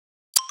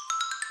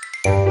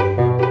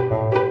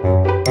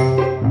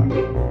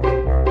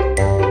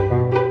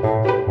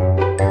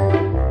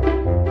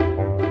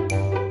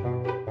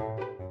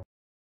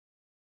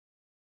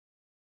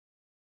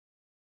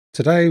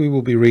Today we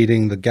will be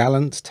reading The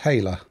Gallant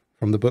Tailor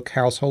from the book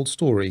Household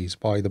Stories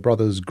by the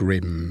Brothers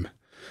Grimm.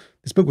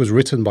 This book was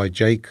written by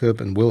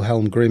Jacob and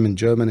Wilhelm Grimm in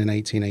German in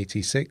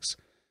 1886.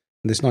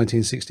 And this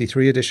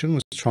 1963 edition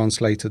was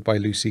translated by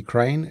Lucy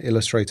Crane,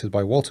 illustrated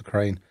by Walter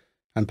Crane,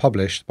 and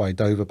published by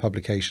Dover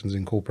Publications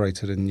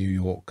Incorporated in New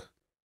York.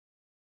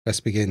 Let's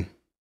begin.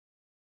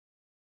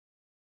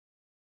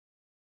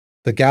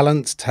 The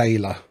Gallant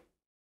Tailor.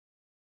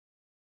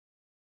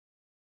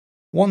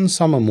 One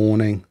summer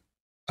morning,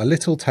 a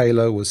little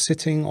tailor was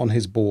sitting on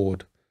his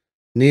board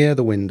near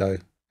the window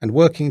and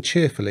working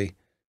cheerfully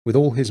with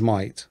all his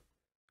might,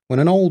 when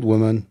an old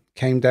woman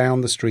came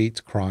down the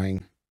street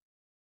crying,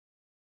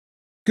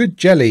 "Good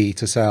jelly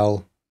to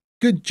sell!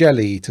 Good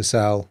jelly to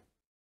sell!"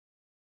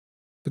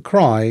 The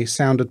cry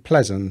sounded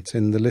pleasant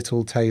in the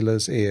little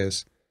tailor's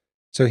ears,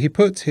 so he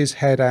put his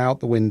head out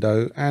the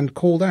window and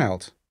called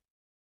out,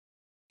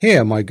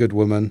 "Here, my good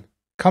woman,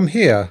 come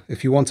here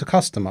if you want a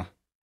customer."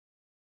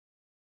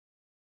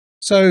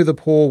 So the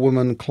poor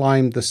woman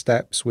climbed the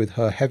steps with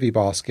her heavy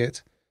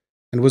basket,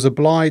 and was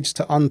obliged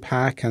to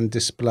unpack and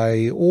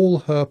display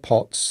all her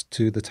pots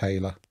to the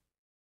tailor.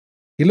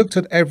 He looked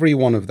at every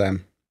one of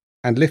them,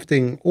 and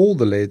lifting all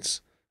the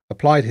lids,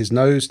 applied his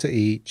nose to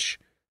each,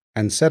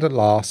 and said at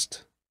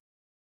last,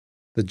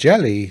 "The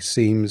jelly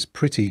seems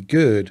pretty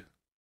good.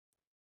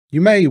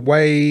 You may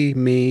weigh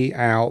me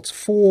out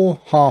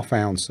 4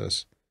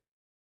 half-ounces,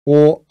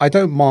 or I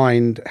don't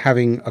mind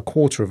having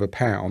 1/4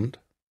 pound."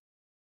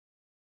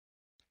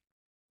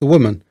 The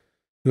woman,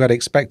 who had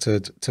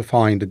expected to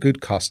find a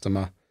good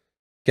customer,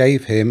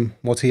 gave him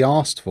what he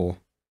asked for,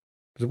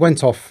 but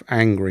went off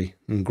angry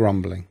and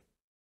grumbling.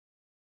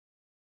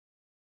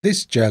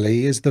 "This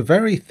jelly is the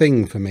very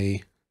thing for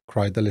me,"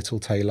 cried the little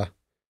tailor.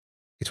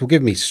 "It will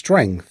give me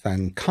strength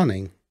and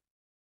cunning."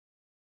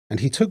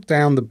 And he took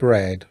down the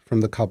bread from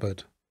the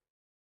cupboard,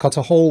 cut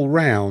a hole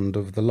round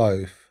of the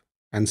loaf,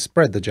 and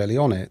spread the jelly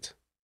on it,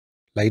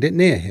 laid it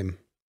near him,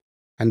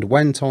 and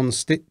went on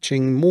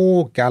stitching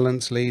more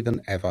gallantly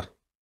than ever.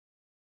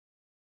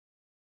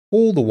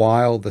 All the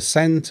while the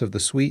scent of the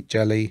sweet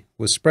jelly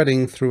was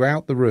spreading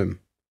throughout the room,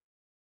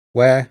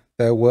 where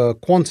there were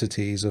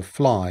quantities of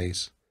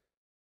flies,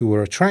 who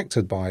were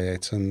attracted by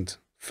it and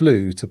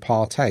flew to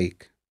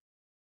partake.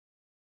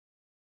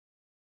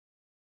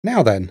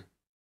 "Now then,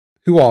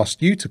 who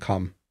asked you to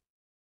come?"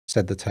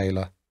 said the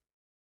tailor,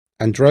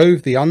 and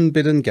drove the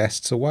unbidden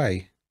guests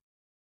away.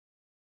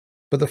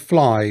 But the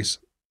flies,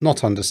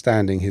 not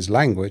understanding his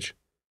language,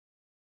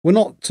 were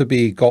not to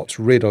be got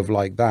rid of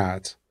like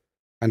that,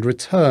 and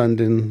returned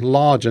in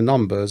larger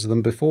numbers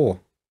than before.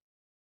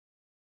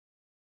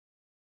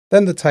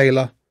 Then the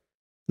tailor,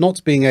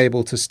 not being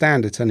able to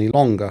stand it any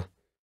longer,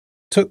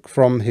 took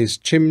from his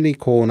chimney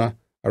corner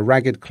a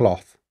ragged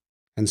cloth,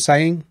 and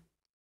saying,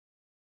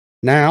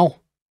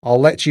 "Now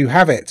I'll let you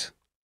have it,"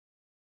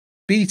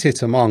 beat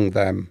it among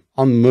them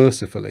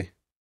unmercifully.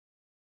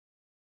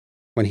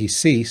 When he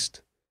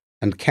ceased,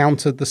 and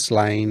counted the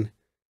slain,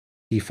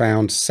 he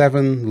found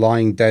 7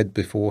 lying dead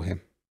before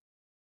him.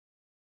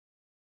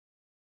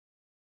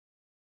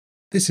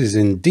 "This is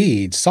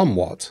indeed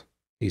somewhat,"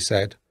 he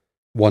said,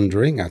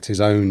 wondering at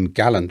his own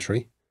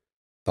gallantry.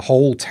 "The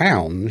whole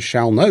town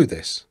shall know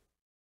this."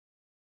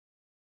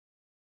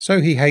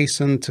 So he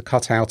hastened to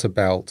cut out a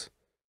belt,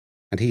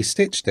 and he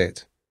stitched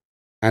it,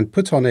 and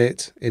put on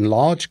it in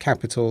large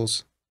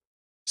capitals,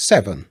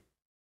 "7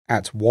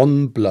 at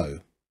one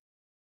blow."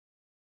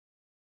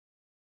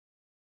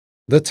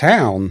 "The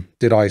town,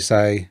 did I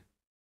say?"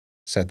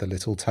 said the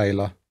little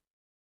tailor.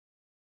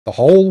 "The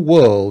whole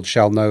world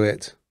shall know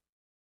it."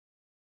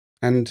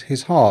 And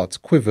his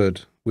heart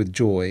quivered with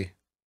joy,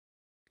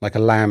 like a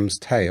lamb's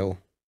tail.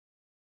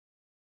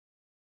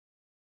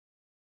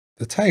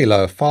 The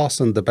tailor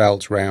fastened the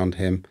belt round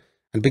him,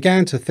 and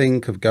began to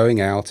think of going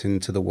out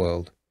into the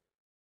world,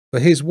 for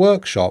his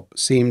workshop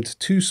seemed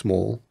too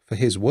small for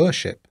his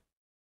worship.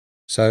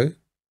 So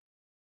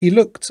he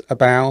looked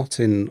about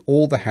in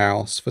all the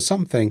house for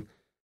something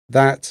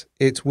that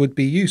it would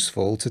be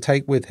useful to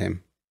take with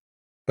him,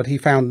 but he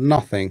found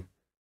nothing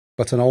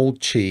but an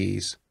old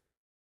cheese,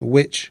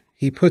 which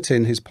he put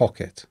in his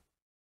pocket.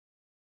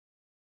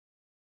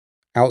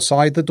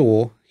 Outside the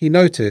door he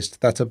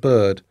noticed that a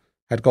bird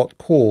had got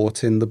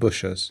caught in the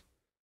bushes,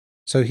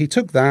 so he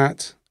took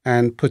that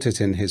and put it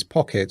in his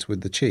pocket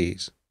with the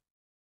cheese.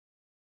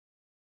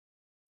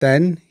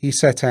 Then he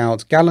set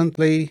out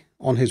gallantly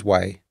on his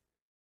way,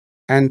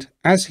 and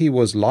as he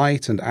was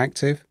light and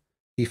active,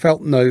 he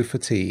felt no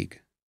fatigue.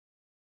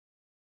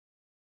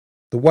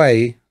 The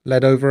way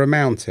led over a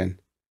mountain,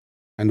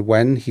 and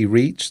when he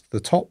reached the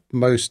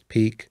topmost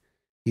peak,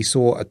 he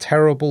saw a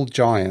terrible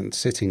giant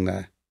sitting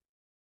there,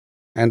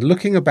 and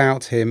looking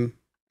about him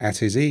at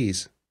his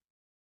ease.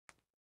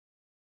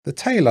 The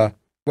tailor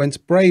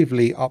went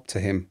bravely up to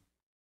him,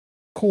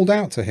 called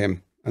out to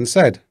him, and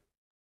said,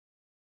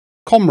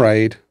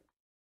 "Comrade,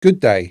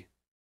 good day.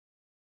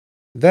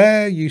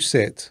 There you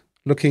sit,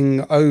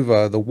 looking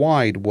over the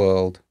wide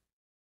world.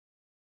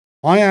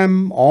 I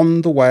am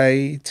on the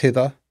way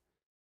thither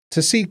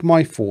to seek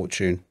my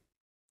fortune,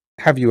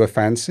 Have you a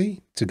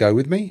fancy to go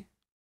with me?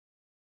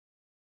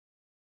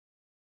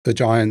 The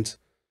giant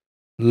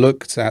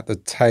looked at the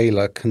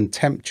tailor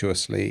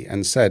contemptuously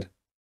and said,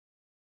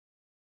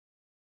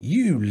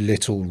 You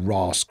little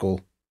rascal!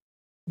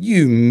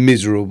 You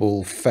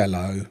miserable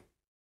fellow!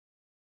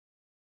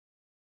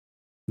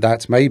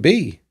 That may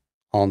be,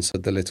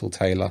 answered the little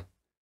tailor,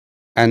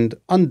 and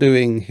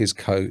undoing his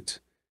coat,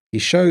 he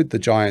showed the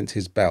giant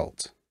his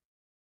belt.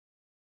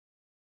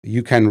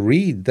 You can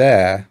read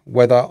there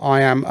whether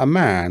I am a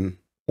man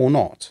or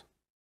not.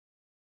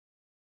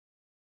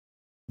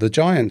 The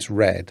giant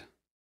read,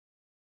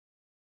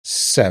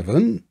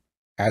 7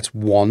 at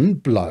one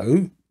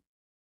blow,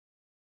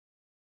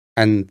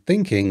 and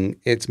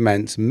thinking it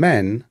meant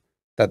men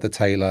that the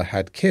tailor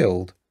had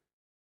killed,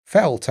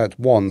 felt at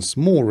once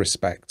more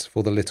respect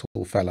for the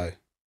little fellow.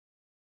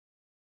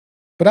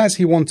 But as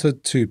he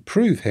wanted to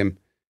prove him,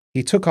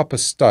 he took up a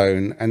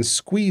stone and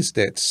squeezed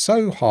it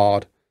so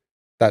hard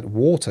that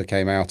water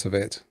came out of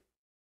it.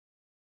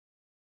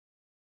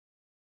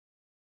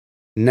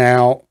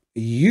 Now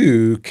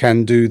you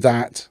can do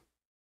that,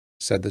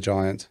 said the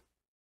giant.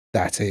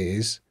 That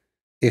is,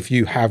 if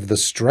you have the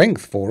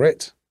strength for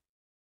it.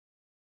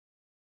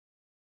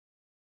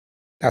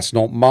 That's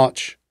not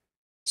much,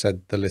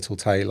 said the little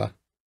tailor.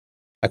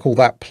 I call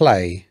that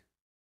play.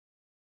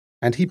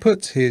 And he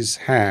put his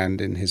hand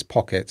in his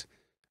pocket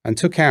and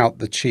took out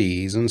the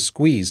cheese and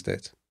squeezed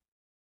it,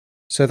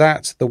 so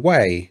that the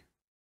whey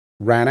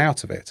ran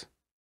out of it.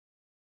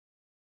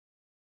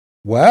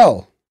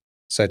 Well,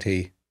 said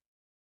he,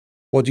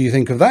 what do you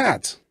think of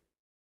that?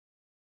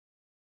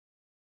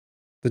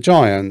 The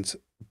giant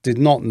did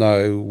not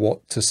know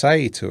what to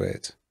say to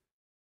it,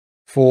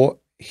 for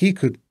he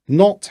could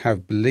not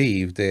have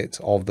believed it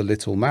of the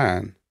little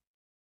man.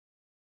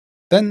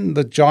 Then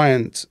the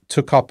giant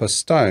took up a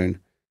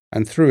stone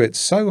and threw it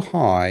so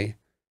high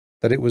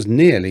that it was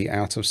nearly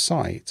out of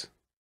sight.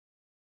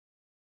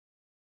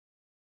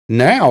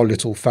 Now,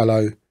 little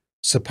fellow,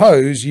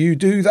 suppose you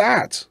do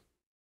that.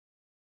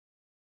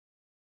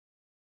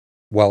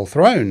 Well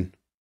thrown,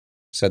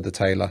 said the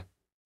tailor.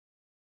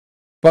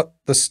 But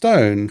the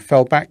stone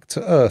fell back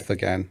to earth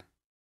again.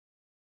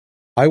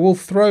 I will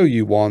throw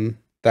you one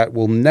that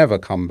will never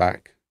come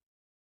back.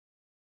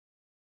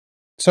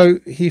 So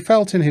he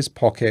felt in his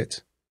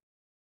pocket,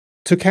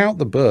 took out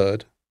the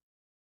bird,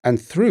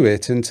 and threw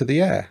it into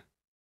the air.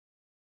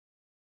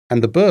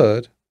 And the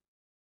bird,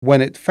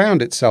 when it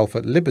found itself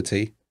at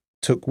liberty,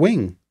 took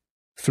wing,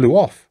 flew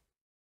off,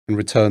 and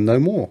returned no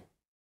more.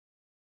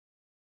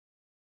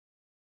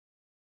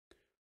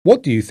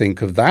 What do you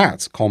think of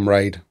that,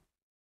 comrade?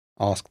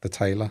 Asked the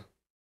tailor.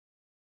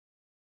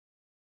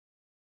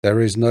 There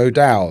is no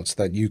doubt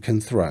that you can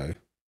throw,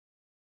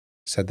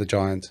 said the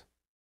giant,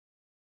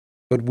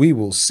 but we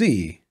will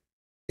see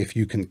if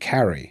you can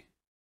carry.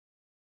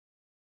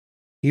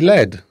 He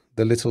led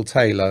the little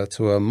tailor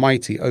to a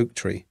mighty oak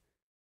tree,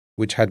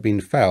 which had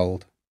been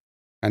felled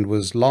and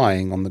was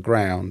lying on the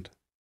ground,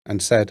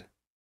 and said,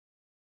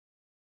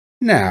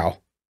 Now,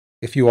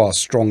 if you are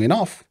strong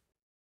enough,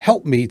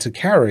 help me to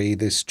carry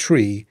this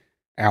tree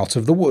out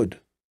of the wood.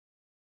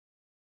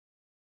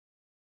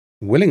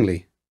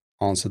 Willingly,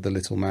 answered the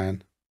little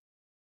man.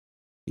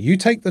 You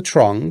take the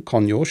trunk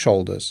on your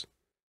shoulders.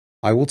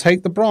 I will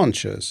take the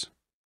branches,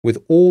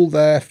 with all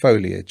their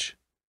foliage.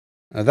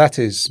 That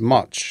is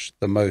much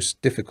the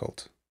most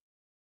difficult.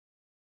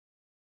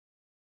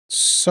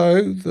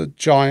 So the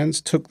giant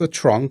took the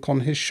trunk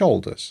on his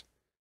shoulders,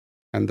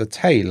 and the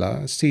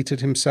tailor seated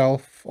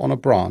himself on a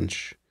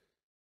branch,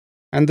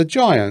 and the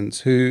giant,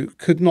 who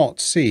could not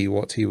see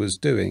what he was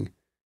doing,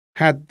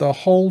 had the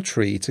whole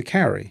tree to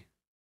carry,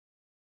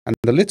 and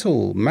the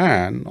little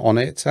man on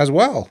it as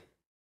well.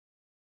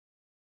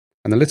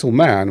 And the little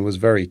man was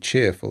very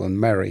cheerful and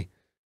merry,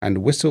 and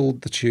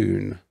whistled the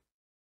tune.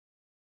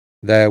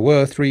 There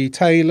were 3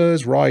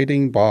 tailors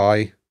riding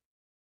by,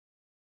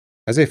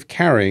 as if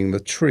carrying the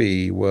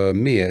tree were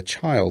mere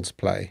child's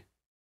play.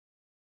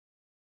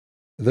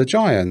 The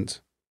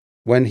giant,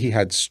 when he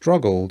had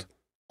struggled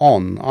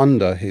on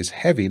under his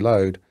heavy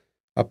load,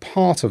 a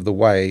part of the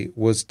way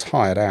was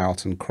tired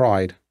out and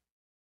cried,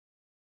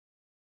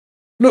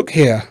 Look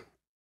here,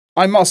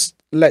 I must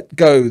let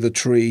go the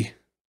tree.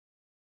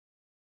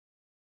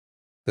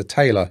 The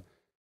tailor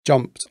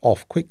jumped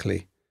off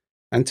quickly,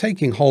 and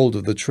taking hold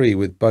of the tree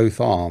with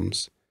both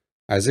arms,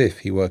 as if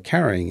he were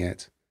carrying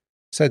it,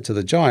 said to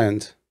the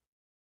giant,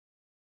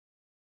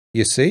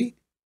 You see,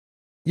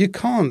 you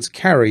can't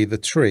carry the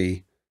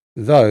tree,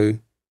 though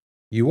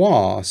you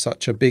are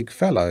such a big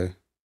fellow.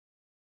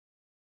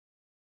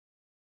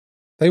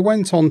 They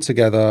went on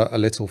together a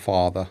little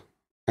farther,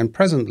 and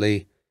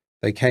presently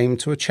they came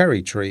to a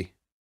cherry tree,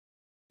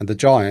 and the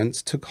giant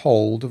took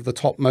hold of the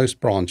topmost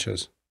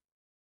branches,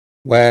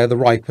 where the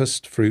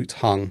ripest fruit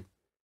hung,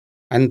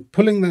 and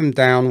pulling them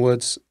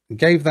downwards,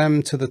 gave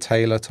them to the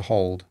tailor to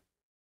hold,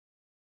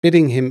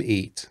 bidding him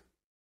eat.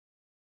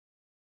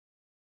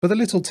 But the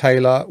little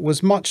tailor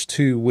was much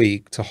too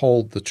weak to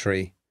hold the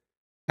tree,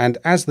 and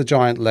as the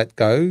giant let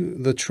go,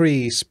 the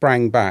tree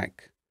sprang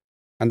back,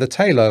 and the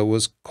tailor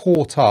was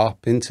caught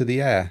up into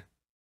the air.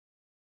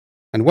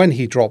 And when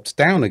he dropped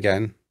down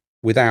again,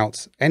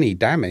 without any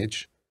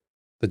damage,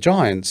 the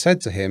giant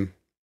said to him,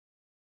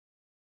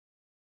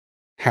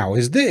 "How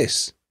is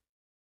this?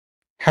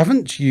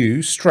 Haven't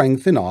you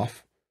strength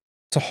enough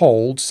to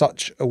hold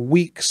such a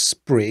weak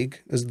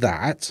sprig as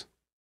that?"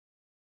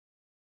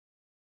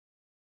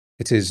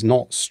 "It is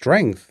not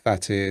strength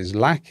that is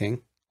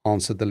lacking,"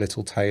 answered the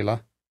little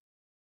tailor.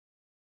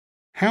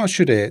 "How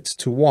should it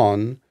to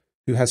one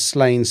who has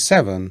slain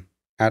 7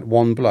 at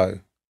one blow?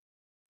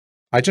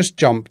 I just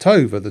jumped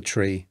over the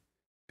tree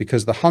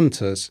because the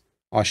hunters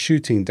are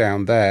shooting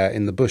down there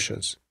in the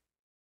bushes.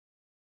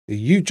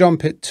 You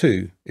jump it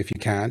too, if you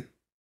can."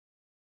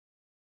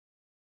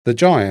 The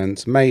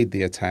giant made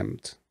the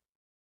attempt,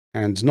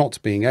 and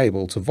not being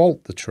able to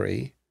vault the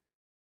tree,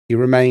 he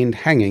remained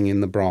hanging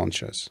in the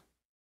branches,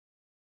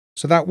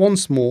 so that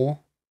once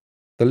more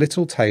the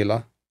little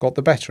tailor got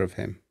the better of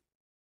him.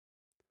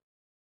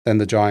 Then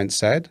the giant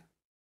said,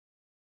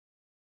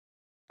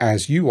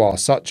 "As you are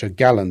such a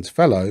gallant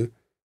fellow,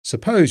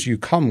 suppose you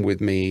come with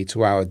me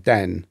to our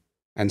den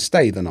and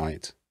stay the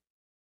night."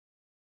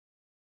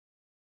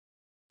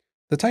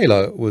 The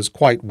tailor was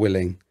quite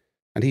willing,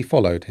 and he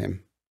followed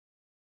him.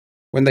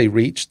 When they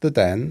reached the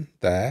den,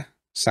 there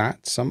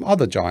sat some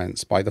other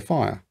giants by the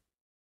fire,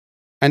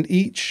 and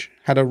each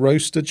had a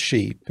roasted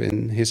sheep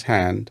in his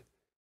hand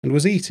and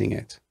was eating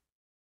it.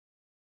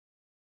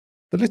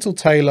 The little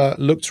tailor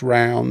looked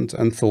round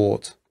and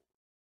thought,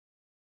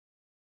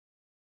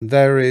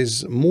 "There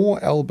is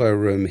more elbow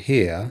room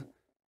here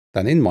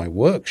than in my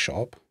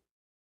workshop."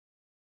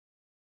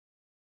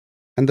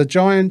 And the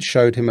giant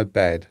showed him a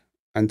bed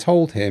and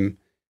told him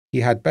he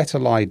had better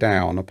lie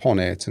down upon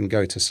it and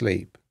go to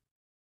sleep.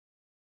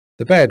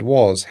 The bed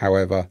was,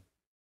 however,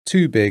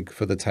 too big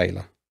for the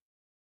tailor,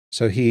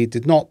 so he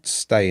did not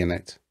stay in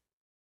it,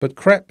 but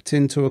crept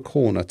into a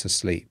corner to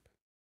sleep.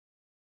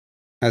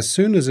 As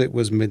soon as it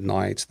was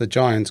midnight, the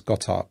giant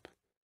got up,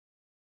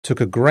 took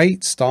a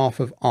great staff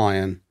of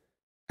iron,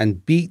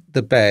 and beat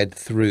the bed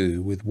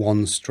through with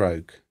one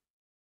stroke,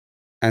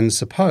 and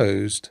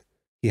supposed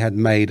he had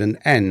made an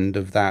end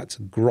of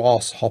that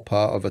grasshopper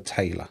of a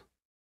tailor.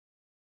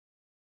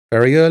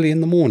 Very early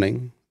in the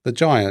morning, the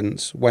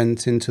giants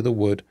went into the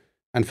wood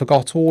and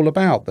forgot all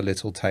about the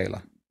little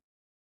tailor.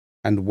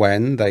 And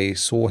when they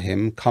saw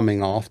him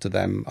coming after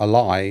them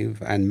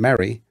alive and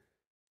merry,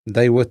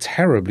 they were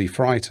terribly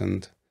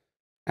frightened,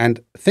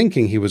 and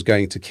thinking he was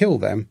going to kill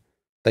them,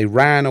 they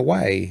ran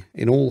away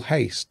in all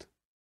haste.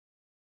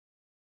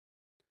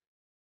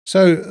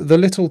 So the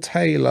little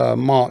tailor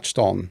marched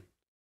on,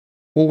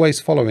 always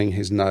following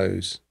his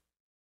nose,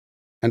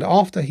 and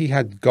after he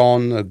had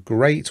gone a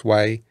great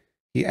way,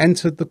 he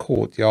entered the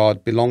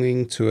courtyard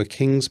belonging to a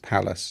king's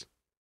palace,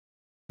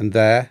 and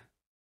there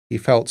he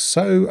felt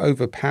so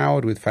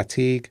overpowered with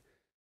fatigue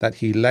that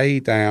he lay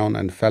down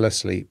and fell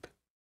asleep.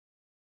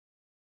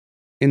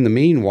 In the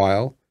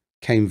meanwhile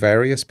came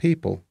various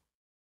people,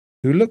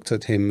 who looked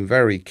at him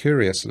very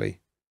curiously,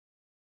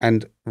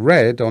 and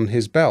read on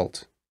his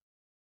belt,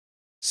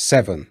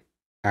 "7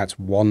 at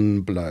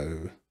one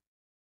blow."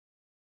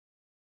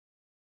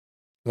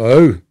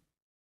 "Oh,"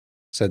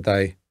 said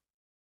they,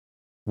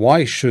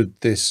 "why should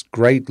this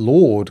great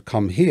lord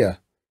come here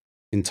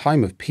in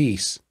time of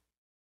peace?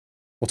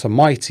 What a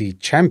mighty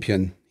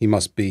champion he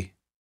must be."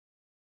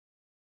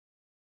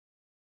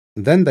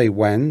 Then they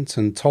went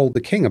and told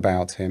the king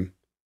about him,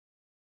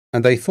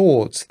 and they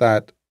thought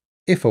that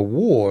if a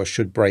war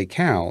should break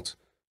out,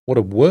 what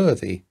a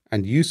worthy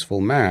and useful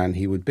man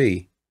he would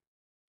be,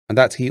 and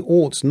that he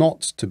ought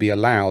not to be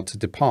allowed to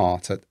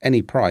depart at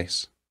any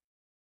price.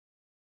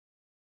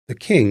 The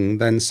king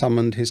then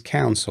summoned his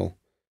council,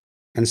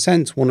 and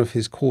sent one of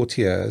his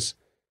courtiers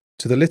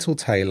to the little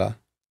tailor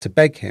to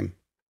beg him,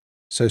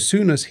 so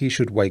soon as he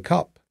should wake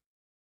up,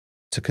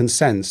 to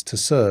consent to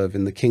serve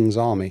in the king's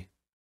army.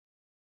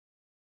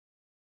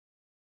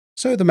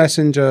 So the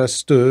messenger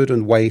stood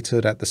and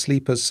waited at the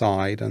sleeper's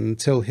side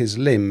until his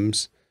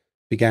limbs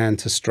began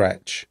to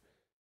stretch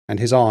and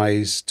his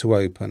eyes to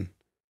open,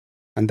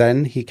 and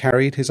then he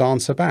carried his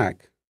answer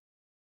back.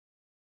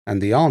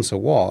 And the answer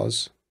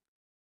was,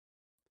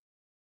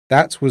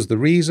 "That was the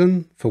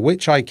reason for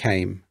which I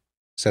came,"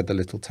 said the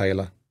little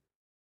tailor.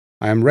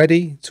 "I am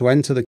ready to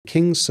enter the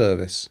king's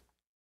service."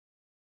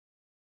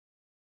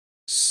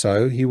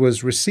 So he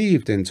was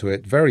received into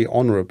it very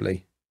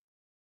honourably,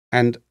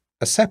 and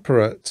a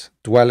separate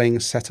dwelling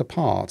set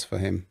apart for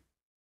him.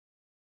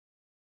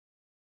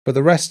 But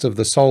the rest of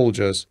the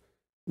soldiers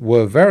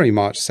were very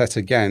much set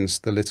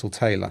against the little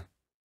tailor,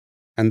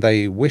 and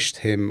they wished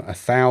him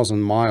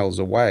 1,000 miles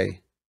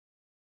away.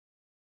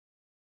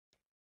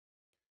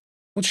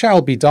 "What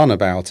shall be done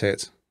about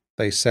it?"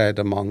 they said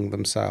among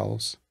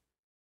themselves.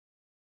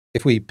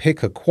 "If we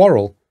pick a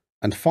quarrel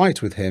and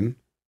fight with him,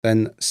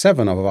 then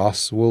 7 of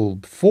us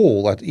will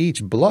fall at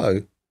each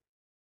blow.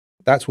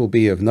 That will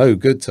be of no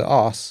good to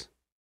us."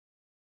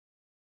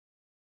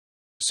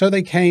 So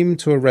they came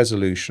to a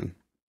resolution,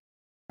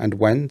 and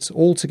went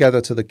all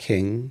together to the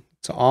king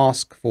to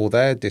ask for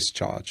their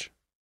discharge.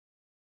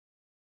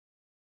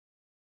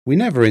 "We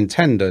never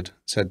intended,"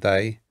 said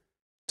they,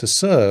 "to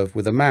serve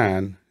with a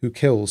man who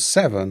kills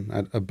 7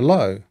 at a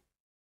blow."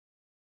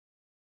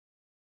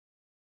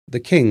 The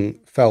king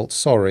felt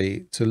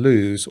sorry to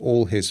lose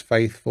all his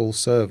faithful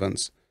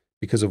servants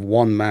because of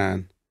one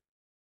man,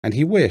 and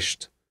he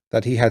wished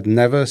that he had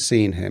never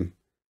seen him,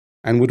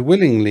 and would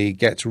willingly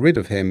get rid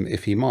of him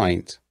if he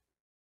might.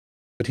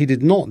 But he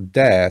did not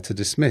dare to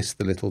dismiss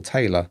the little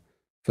tailor,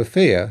 for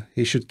fear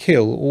he should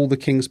kill all the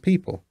king's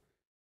people,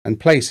 and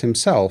place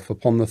himself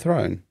upon the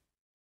throne.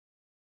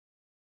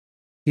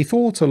 He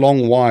thought a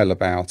long while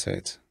about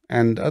it,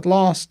 and at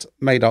last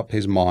made up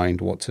his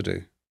mind what to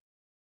do.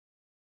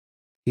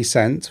 He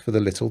sent for the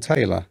little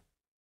tailor,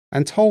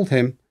 and told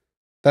him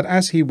that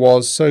as he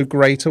was so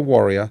great a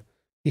warrior,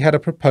 he had a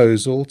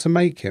proposal to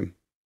make him.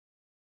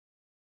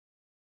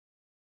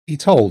 He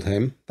told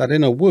him that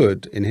in a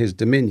wood in his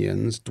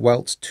dominions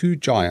dwelt 2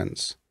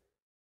 giants,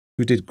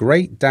 who did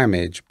great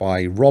damage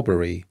by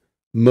robbery,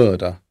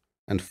 murder,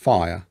 and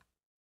fire,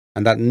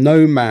 and that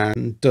no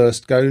man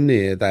durst go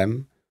near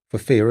them for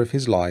fear of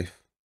his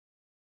life.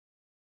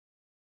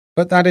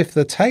 But that if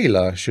the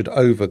tailor should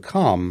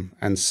overcome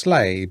and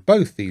slay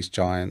both these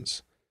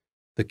giants,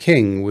 the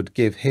king would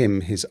give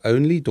him his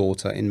only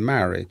daughter in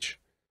marriage,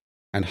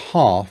 and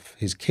half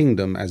his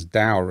kingdom as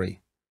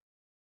dowry,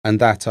 and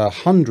that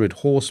 100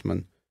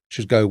 horsemen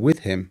should go with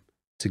him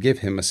to give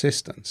him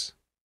assistance.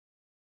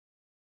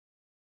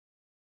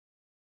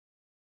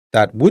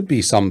 "That would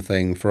be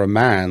something for a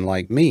man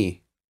like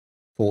me,"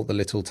 thought the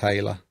little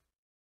tailor.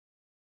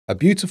 "A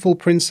beautiful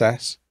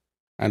princess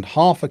and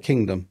half a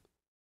kingdom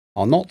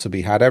are not to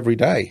be had every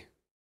day."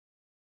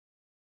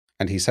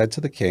 And he said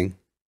to the king,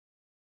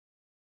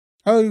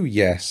 "Oh,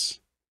 yes,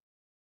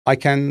 I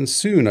can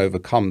soon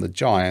overcome the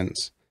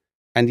giants,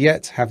 and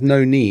yet have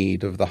no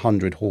need of the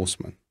 100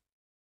 horsemen.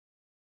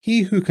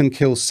 He who can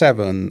kill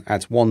 7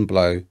 at one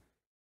blow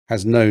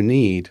has no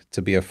need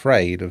to be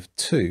afraid of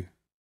 2.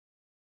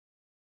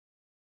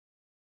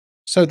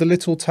 So the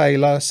little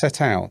tailor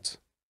set out,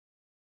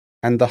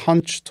 and the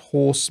 100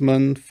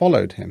 horsemen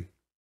followed him.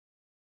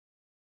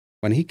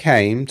 When he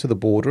came to the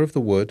border of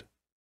the wood,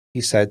 he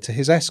said to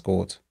his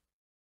escort,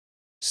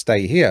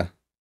 "Stay here,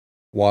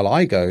 while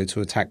I go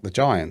to attack the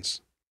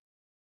giants."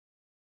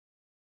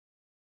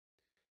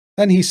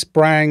 Then he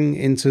sprang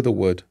into the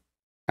wood,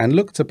 and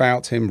looked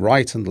about him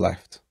right and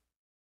left.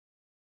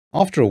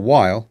 After a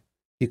while,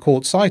 he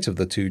caught sight of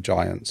the 2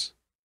 giants.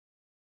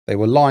 They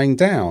were lying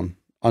down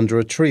under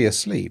a tree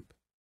asleep,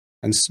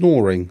 and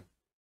snoring,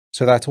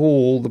 so that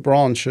all the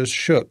branches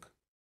shook.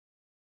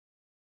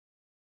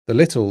 The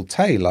little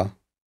tailor,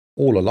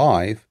 all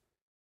alive,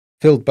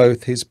 filled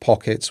both his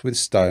pockets with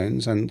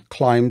stones and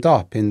climbed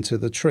up into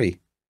the tree,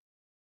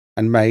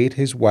 and made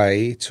his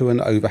way to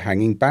an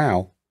overhanging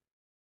bough,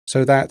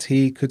 so that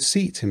he could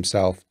seat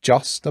himself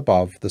just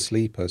above the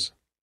sleepers.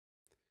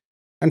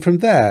 And from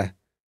there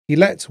he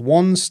let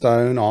one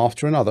stone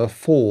after another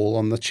fall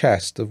on the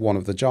chest of one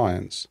of the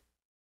giants.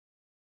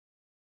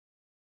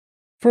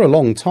 For a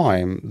long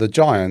time the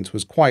giant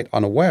was quite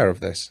unaware of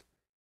this,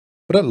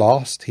 but at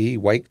last he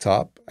waked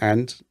up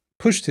and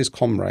pushed his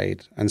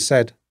comrade and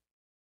said,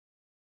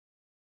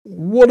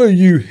 "What are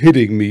you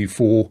hitting me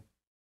for?"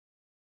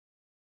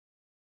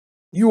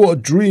 "You are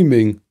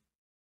dreaming,"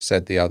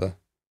 said the other.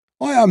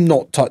 "I am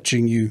not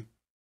touching you."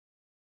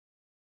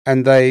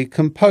 And they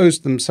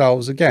composed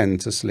themselves again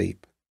to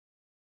sleep.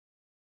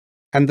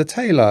 And the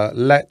tailor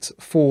let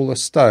fall a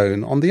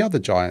stone on the other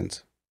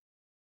giant.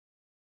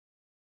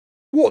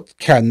 "What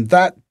can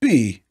that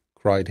be?"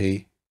 cried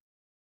he.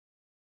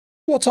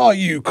 "What are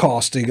you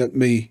casting at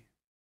me?"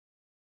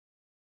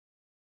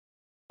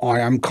 "I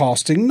am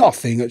casting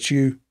nothing at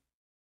you,"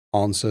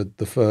 answered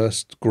the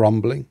first,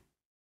 grumbling.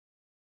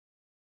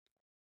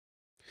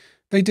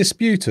 They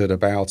disputed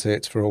about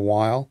it for a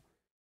while,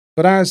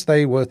 but as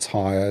they were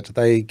tired,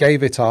 they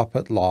gave it up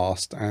at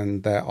last,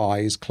 and their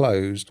eyes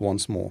closed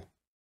once more.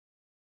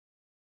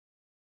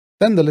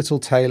 Then the little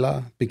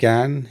tailor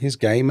began his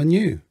game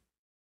anew,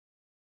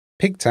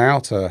 picked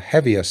out a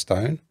heavier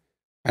stone,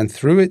 and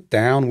threw it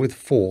down with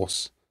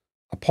force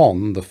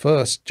upon the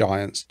first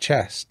giant's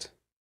chest.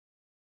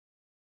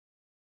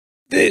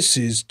 "This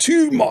is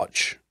too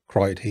much,"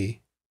 cried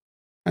he,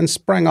 and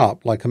sprang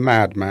up like a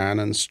madman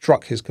and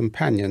struck his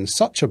companion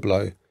such a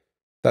blow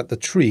that the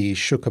tree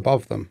shook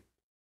above them.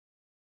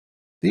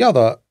 The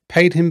other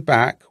paid him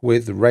back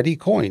with ready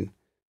coin,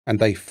 and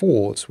they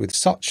fought with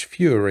such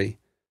fury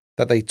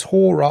that they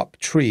tore up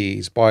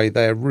trees by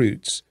their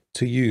roots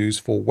to use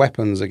for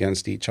weapons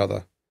against each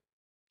other,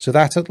 so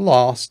that at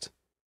last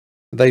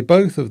they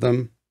both of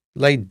them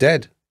lay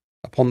dead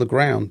upon the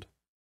ground.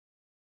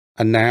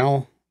 And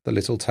now the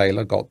little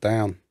tailor got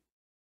down.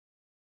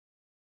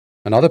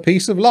 "Another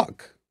piece of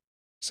luck,"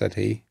 said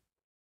he,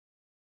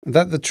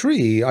 "that the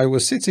tree I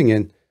was sitting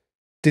in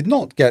did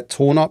not get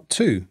torn up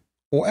too,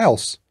 or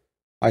else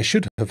I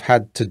should have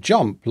had to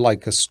jump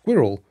like a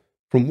squirrel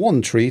from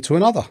one tree to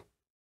another."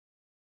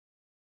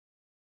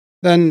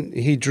 Then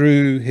he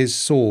drew his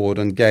sword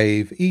and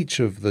gave each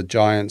of the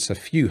giants a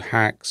few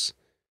hacks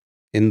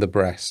in the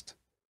breast,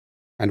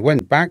 and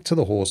went back to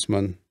the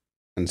horseman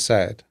and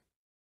said,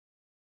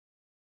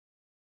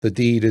 "The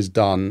deed is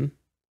done.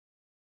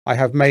 I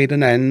have made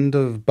an end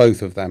of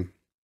both of them.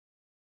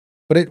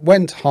 But it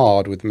went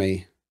hard with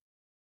me.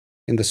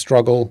 In the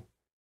struggle,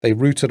 they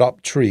rooted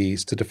up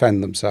trees to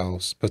defend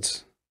themselves,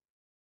 but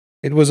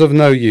it was of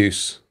no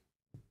use.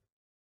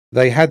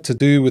 They had to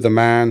do with a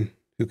man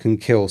who can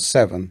kill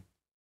 7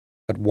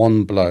 at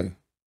one blow."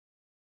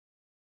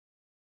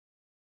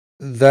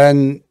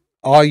 "Then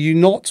are you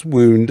not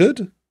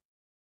wounded?"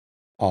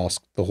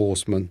 asked the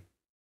horseman.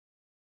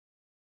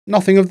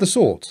 "Nothing of the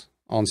sort,"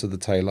 answered the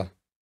tailor.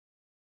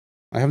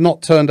 "I have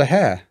not turned a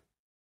hair."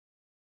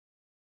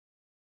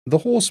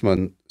 The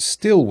horseman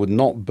still would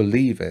not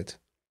believe it,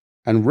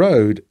 and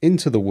rode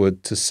into the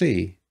wood to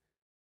see,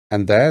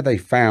 and there they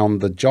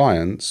found the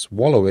giants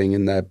wallowing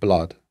in their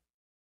blood,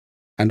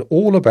 and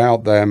all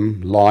about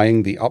them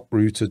lying the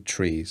uprooted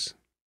trees.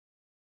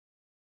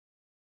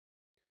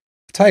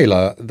 The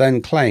tailor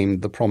then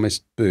claimed the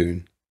promised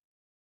boon,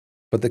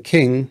 but the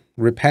king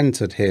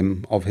repented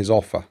him of his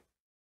offer,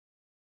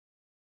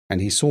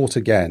 and he sought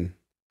again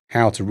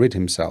how to rid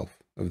himself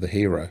of the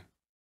hero.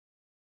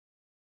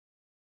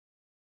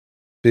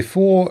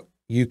 "Before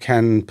you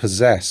can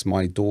possess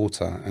my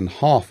daughter and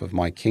half of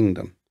my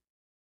kingdom,"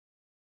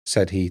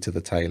 said he to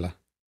the tailor,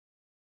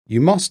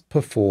 "you must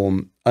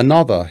perform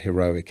another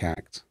heroic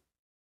act.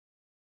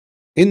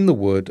 In the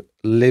wood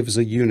lives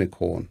a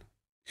unicorn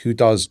who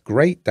does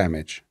great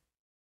damage.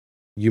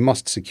 You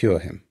must secure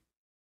him."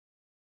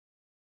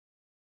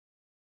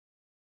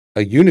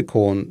 "A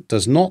unicorn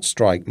does not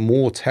strike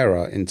more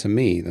terror into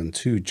me than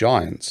 2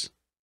 giants.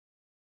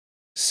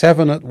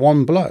 7 at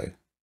one blow.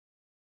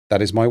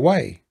 That is my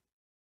way,"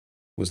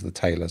 was the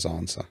tailor's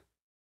answer.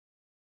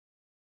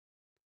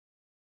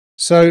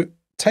 So,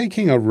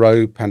 taking a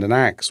rope and an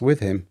axe with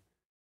him,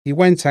 he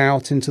went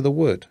out into the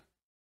wood,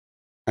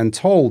 and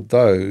told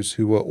those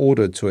who were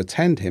ordered to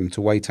attend him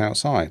to wait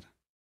outside.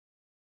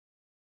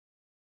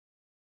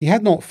 He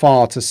had not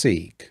far to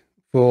seek,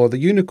 for the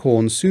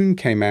unicorn soon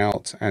came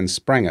out and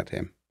sprang at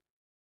him,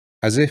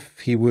 as if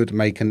he would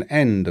make an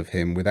end of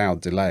him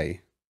without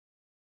delay.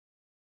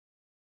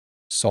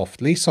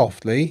 "Softly,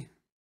 softly,"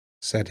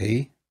 said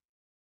he.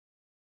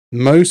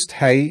 "Most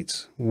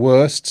hate,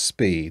 worst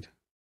speed,"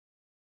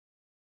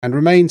 and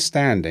remained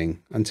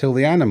standing until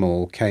the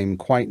animal came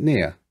quite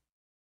near.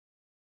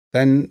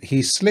 Then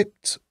he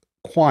slipped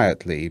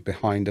quietly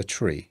behind a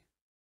tree.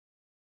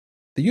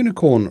 The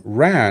unicorn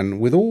ran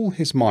with all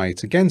his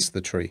might against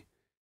the tree,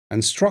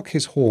 and struck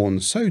his horn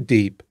so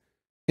deep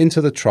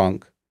into the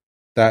trunk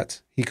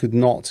that he could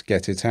not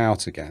get it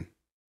out again,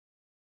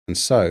 and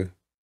so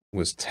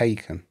was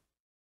taken.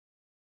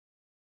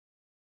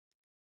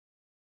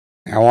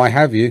 "Now I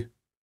have you,"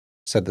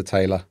 said the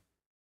tailor,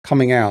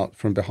 coming out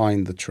from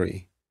behind the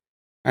tree,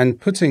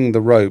 and putting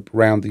the rope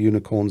round the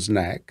unicorn's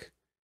neck,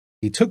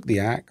 he took the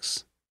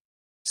axe,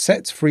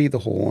 set free the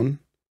horn,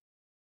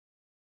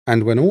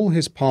 and when all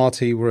his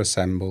party were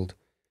assembled,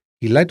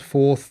 he led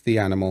forth the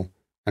animal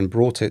and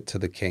brought it to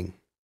the king.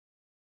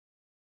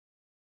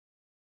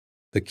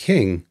 The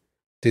king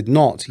did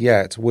not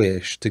yet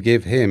wish to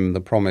give him the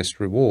promised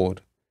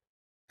reward,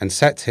 and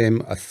set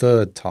him a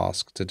 3rd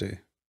task to do.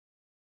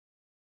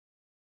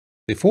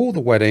 Before the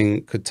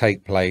wedding could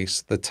take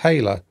place, the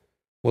tailor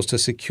was to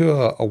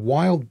secure a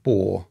wild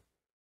boar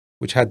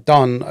which had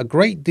done a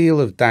great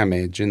deal of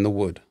damage in the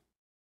wood.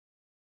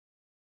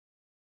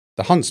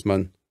 The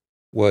huntsmen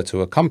were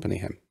to accompany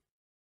him.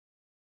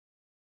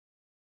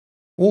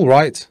 "All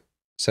right,"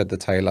 said the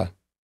tailor.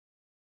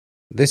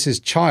 "This is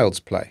child's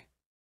play."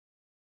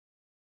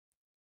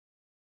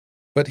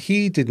 But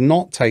he did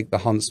not take the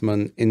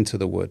huntsmen into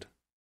the wood,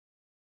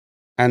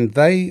 and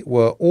they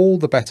were all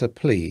the better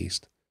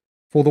pleased,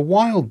 for the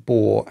wild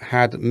boar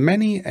had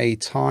many a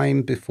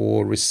time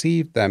before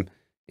received them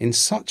in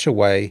such a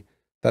way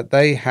that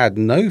they had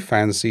no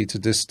fancy to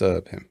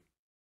disturb him.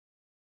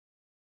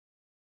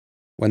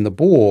 When the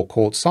boar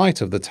caught sight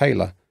of the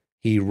tailor,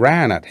 he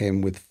ran at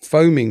him with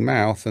foaming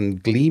mouth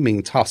and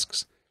gleaming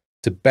tusks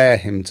to bear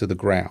him to the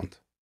ground.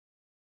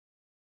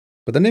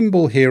 But the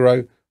nimble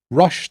hero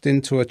rushed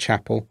into a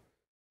chapel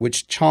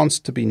which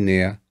chanced to be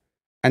near,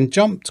 and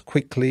jumped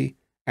quickly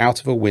out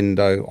of a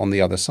window on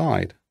the other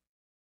side.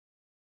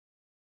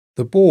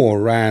 The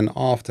boar ran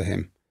after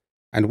him,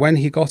 and when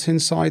he got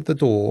inside the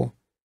door,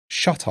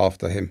 shut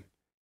after him,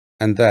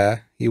 and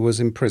there he was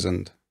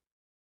imprisoned.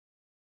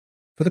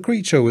 For the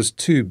creature was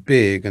too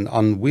big and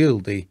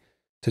unwieldy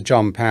to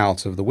jump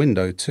out of the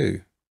window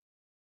too.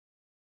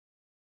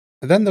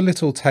 Then the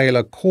little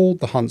tailor called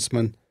the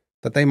huntsmen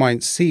that they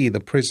might see the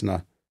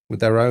prisoner with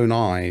their own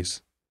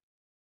eyes,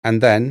 and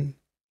then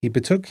he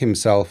betook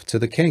himself to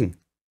the king,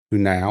 who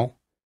now,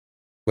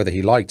 whether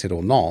he liked it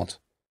or not,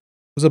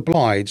 was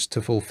obliged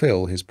to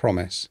fulfill his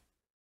promise,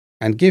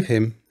 and give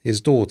him his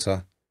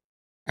daughter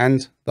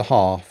and the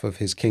half of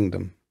his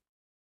kingdom.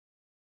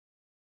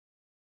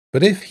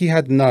 But if he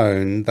had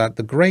known that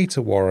the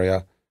greater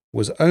warrior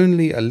was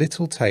only a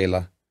little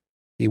tailor,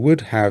 he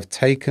would have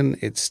taken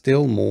it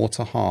still more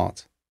to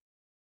heart.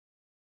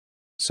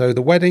 So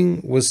the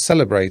wedding was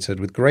celebrated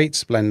with great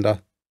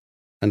splendour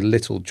and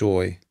little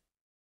joy,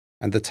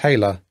 and the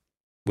tailor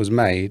was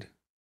made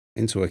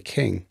into a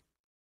king.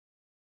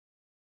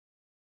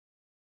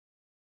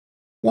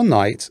 One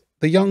night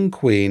the young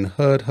queen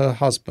heard her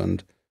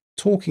husband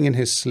talking in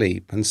his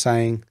sleep and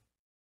saying,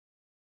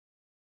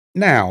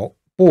 "Now,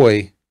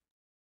 boy,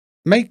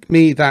 make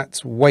me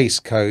that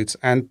waistcoat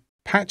and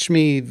patch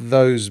me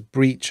those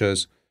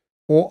breeches,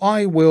 or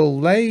I will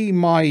lay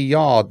my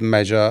yard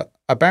measure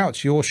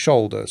about your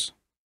shoulders."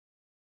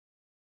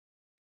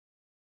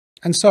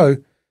 And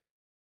so,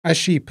 as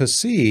she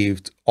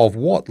perceived of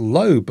what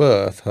low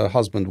birth her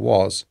husband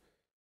was,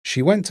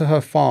 she went to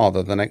her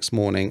father the next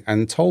morning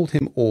and told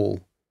him all,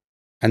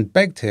 and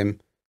begged him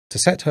to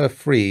set her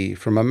free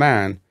from a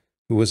man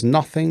who was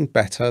nothing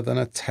better than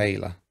a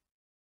tailor.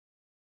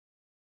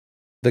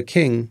 The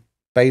king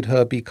bade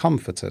her be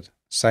comforted,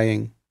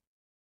 saying,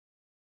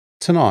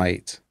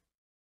 "Tonight,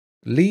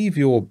 leave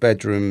your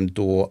bedroom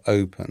door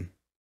open.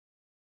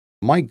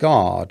 My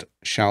guard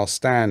shall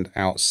stand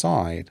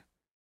outside,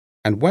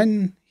 and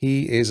when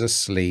he is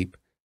asleep,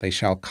 they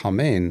shall come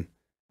in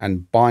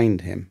and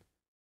bind him,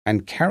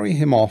 and carry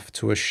him off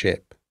to a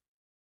ship,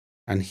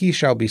 and he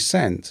shall be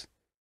sent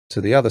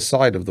to the other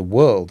side of the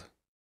world."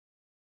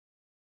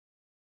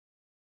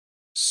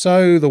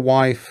 So the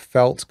wife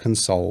felt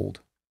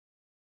consoled,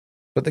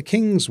 but the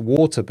king's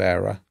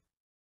water-bearer,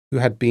 who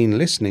had been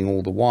listening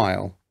all the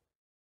while,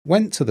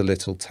 went to the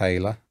little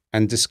tailor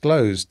and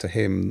disclosed to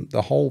him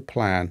the whole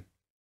plan.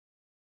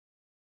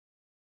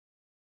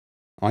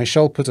 "I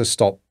shall put a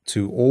stop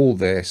to all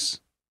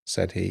this,"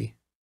 said he.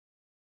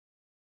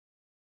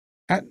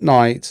 At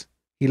night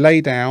he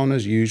lay down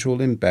as usual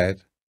in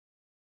bed,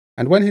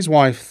 and when his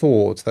wife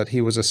thought that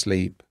he was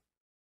asleep,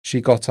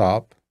 she got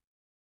up,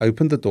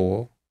 opened the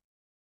door,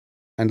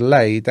 and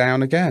lay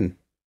down again.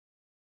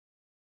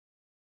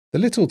 The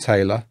little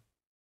tailor,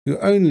 who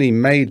only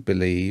made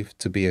believe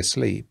to be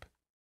asleep,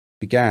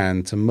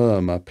 began to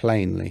murmur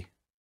plainly,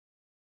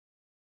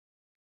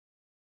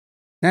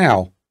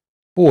 "Now,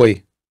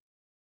 boy,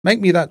 make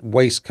me that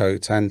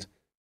waistcoat and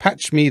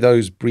patch me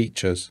those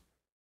breeches,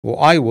 or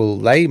I will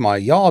lay my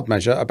yard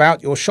measure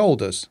about your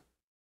shoulders.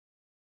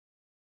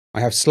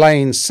 I have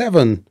slain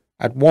 7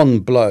 at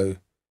one blow,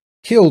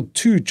 killed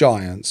 2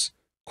 giants,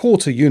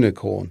 caught a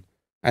unicorn,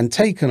 and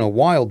taken a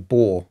wild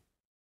boar.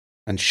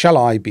 And shall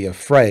I be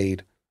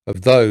afraid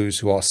of those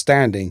who are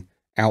standing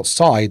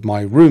outside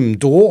my room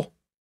door?"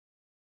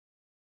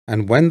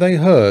 And when they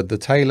heard the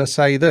tailor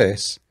say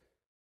this,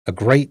 a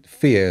great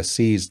fear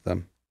seized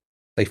them.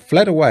 They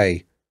fled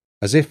away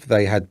as if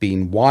they had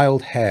been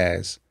wild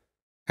hares,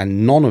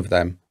 and none of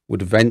them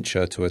would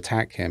venture to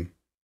attack him.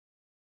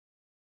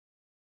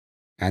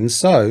 And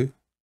so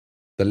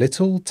the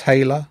little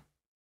tailor,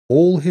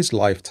 all his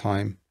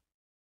lifetime,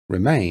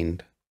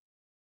 remained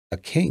a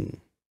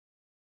king.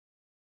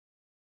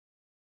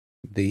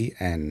 The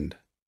end.